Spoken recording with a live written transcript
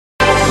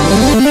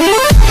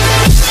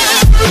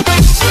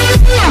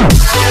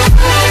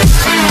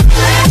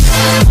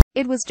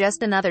It was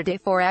just another day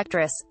for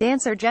actress,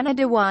 dancer Jenna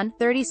Dewan,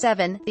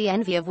 37, the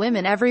envy of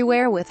women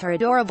everywhere with her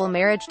adorable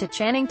marriage to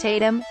Channing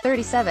Tatum,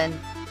 37.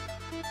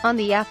 On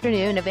the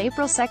afternoon of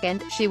April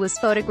 2nd, she was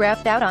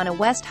photographed out on a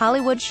West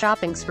Hollywood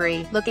shopping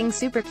spree, looking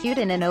super cute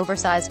in an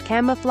oversized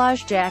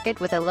camouflage jacket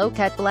with a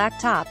low-cut black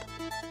top.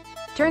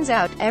 Turns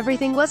out,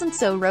 everything wasn't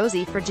so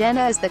rosy for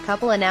Jenna as the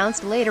couple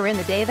announced later in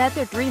the day that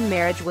their dream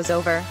marriage was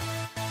over.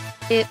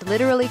 It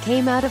literally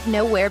came out of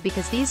nowhere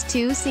because these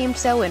two seemed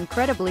so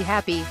incredibly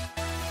happy.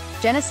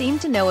 Jenna seemed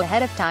to know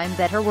ahead of time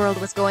that her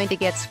world was going to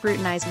get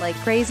scrutinized like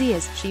crazy,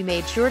 as she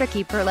made sure to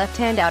keep her left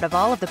hand out of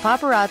all of the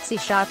paparazzi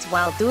shots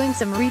while doing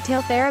some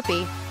retail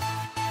therapy.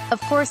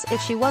 Of course, if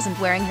she wasn't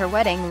wearing her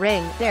wedding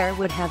ring, there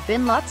would have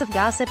been lots of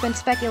gossip and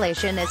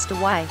speculation as to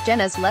why.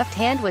 Jenna's left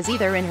hand was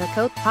either in her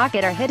coat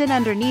pocket or hidden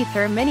underneath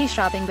her mini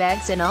shopping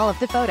bags in all of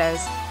the photos.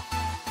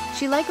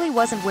 She likely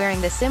wasn't wearing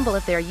the symbol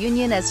of their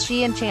union, as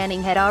she and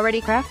Channing had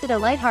already crafted a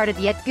lighthearted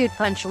yet good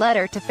punch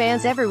letter to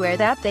fans everywhere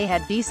that they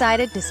had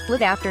decided to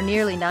split after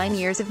nearly 9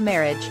 years of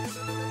marriage.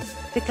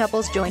 The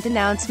couple's joint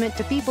announcement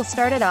to people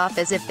started off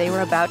as if they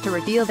were about to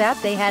reveal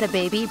that they had a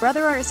baby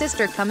brother or a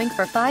sister coming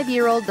for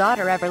 5-year-old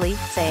daughter Everly,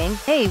 saying,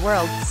 "Hey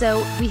world,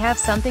 so, we have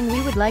something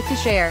we would like to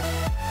share."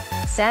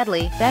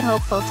 Sadly, that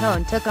hopeful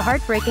tone took a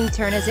heartbreaking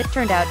turn as it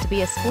turned out to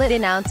be a split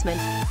announcement.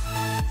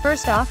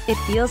 First off, it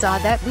feels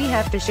odd that we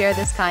have to share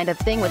this kind of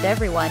thing with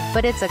everyone,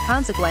 but it's a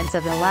consequence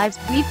of the lives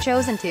we've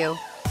chosen to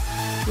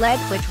lead,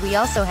 which we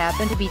also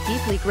happen to be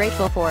deeply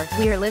grateful for.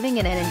 We are living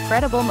in an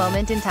incredible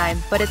moment in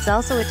time, but it's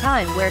also a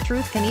time where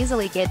truth can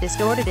easily get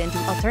distorted into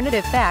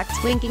alternative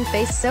facts, winking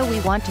face, so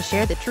we want to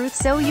share the truth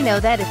so you know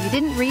that if you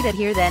didn't read it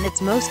here, then it's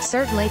most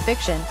certainly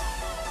fiction.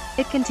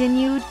 It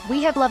continued,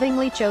 "We have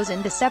lovingly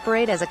chosen to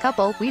separate as a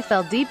couple. We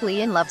fell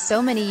deeply in love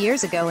so many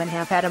years ago and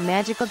have had a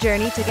magical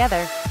journey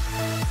together.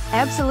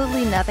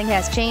 Absolutely nothing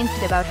has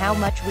changed about how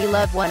much we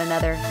love one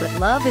another, but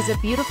love is a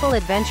beautiful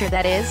adventure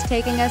that is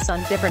taking us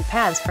on different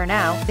paths for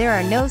now. There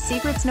are no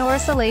secrets nor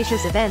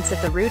salacious events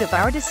at the root of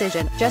our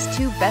decision, just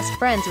two best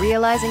friends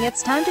realizing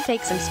it's time to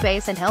take some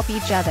space and help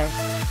each other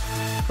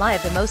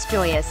live the most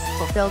joyous,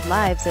 fulfilled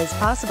lives as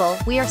possible.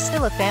 We are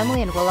still a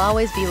family and will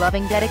always be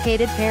loving,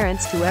 dedicated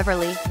parents to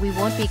Everly. We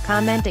won't be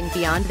commenting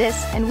beyond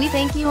this, and we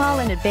thank you all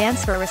in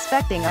advance for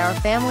respecting our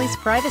family's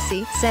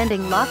privacy.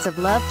 Sending lots of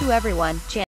love to everyone."